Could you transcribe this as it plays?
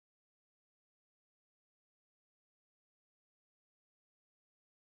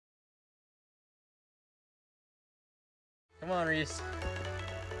Come on, Reese.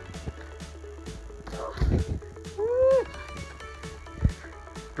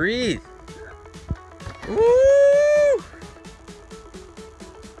 Breathe. Woo!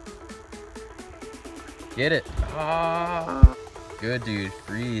 Get it. Ah. Good, dude.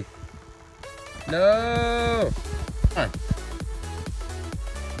 Breathe. No. Come on.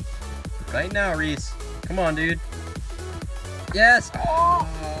 Right now, Reese. Come on, dude. Yes. Oh.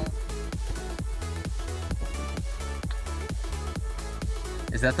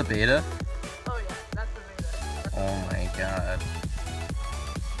 Is that the beta? Oh yeah, that's the beta. Oh my god.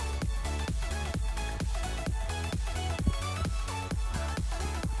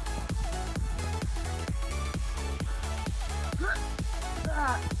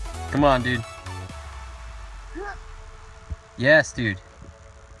 Come on, dude. Yes, dude.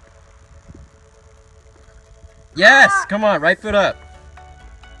 Yes! Come on, right foot up.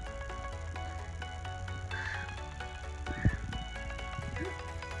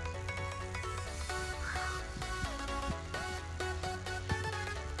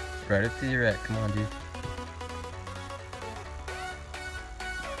 Right up to your right. Come on, dude.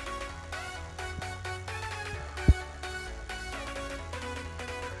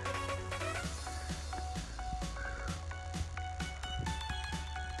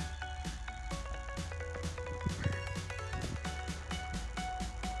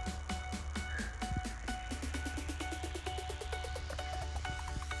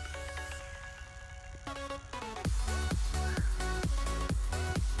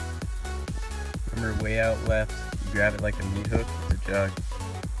 Remember, way out left, you grab it like a meat hook, it's a jug.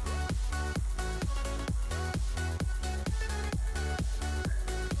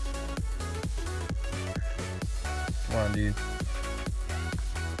 Come on, dude.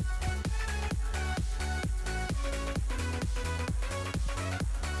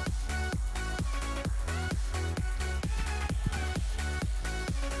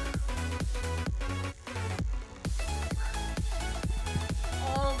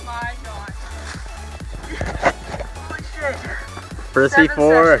 First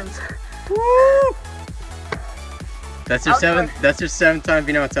V4. Woo! That's your seventh. That's your 7th time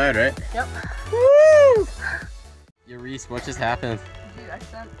being outside, right? Yep. Woo! Yo, Reese, what just happened? Dude, I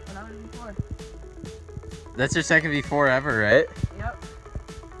sent another V4. That's your 2nd V4 ever, right? Yep.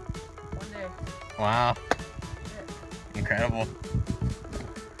 One day. Wow. Yeah. Incredible.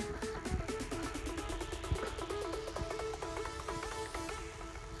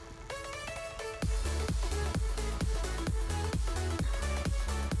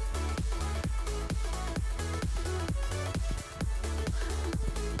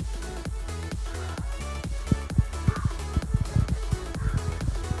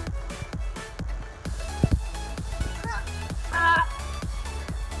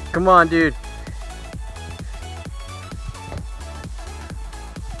 Come on, dude.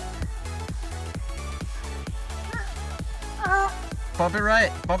 Bump it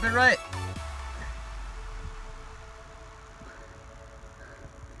right. Bump it right.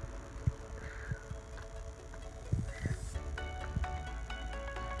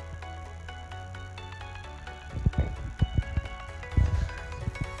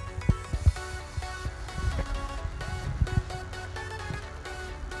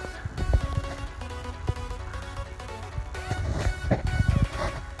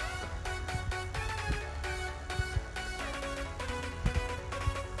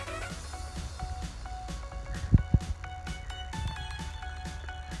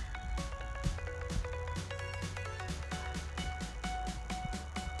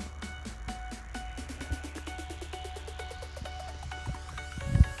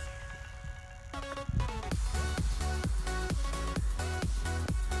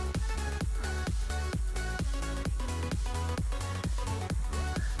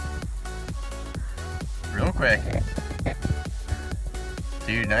 Real quick.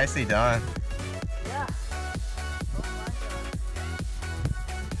 Dude, nicely done. Yeah. Oh my god.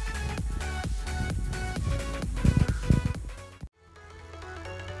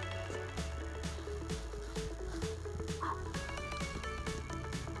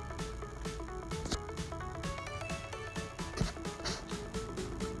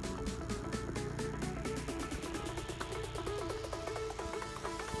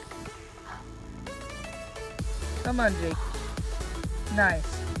 Come on, Jake. Nice.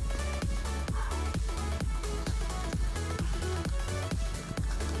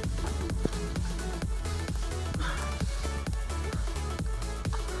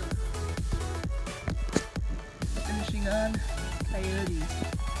 Finishing on Coyotes.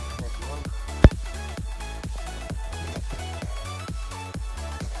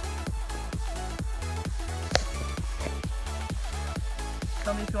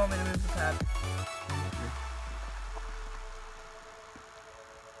 me if you want me to move the pad.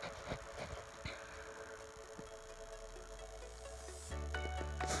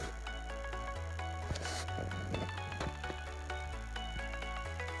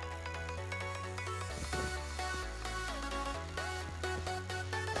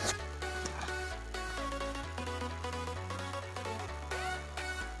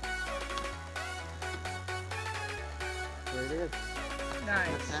 There it is.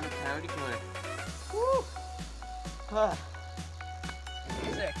 Nice. Howdy, Woo! Ah,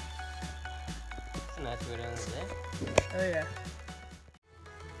 Sick. that's a nice way to end the day. Oh yeah.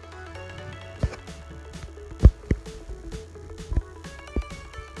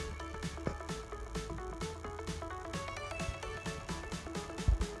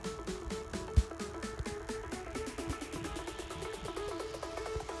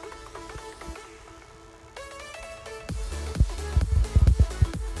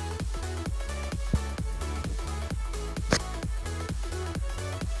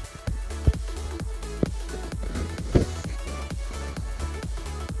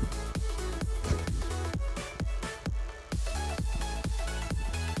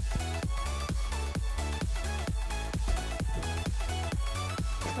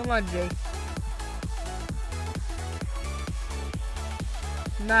 Come on, Jake.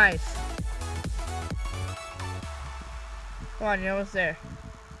 Nice. Come on, you're almost there.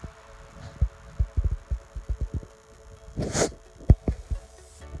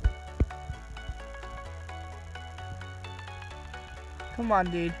 Come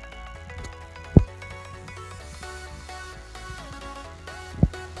on, dude.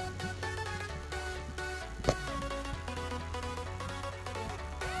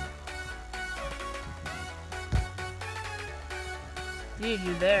 Dude,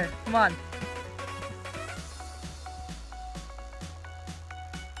 you're there. Come on.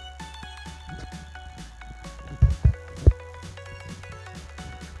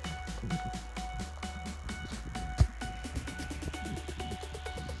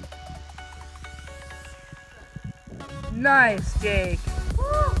 Nice, Jake. Woo!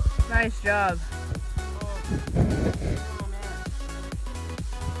 Nice job.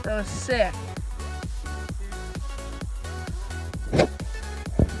 That was sick.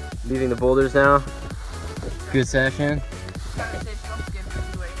 Leaving the boulders now. Good session.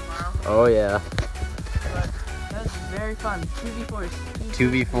 Oh yeah. But that was very fun. 2v4s.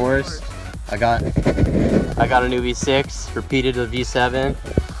 2v4s. I got a new V6. Repeated the V7.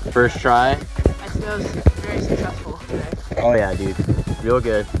 First try. I think that was very successful today. Oh yeah, dude. Real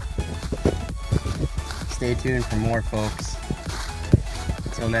good. Stay tuned for more, folks.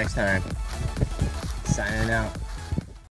 Until next time. Signing out.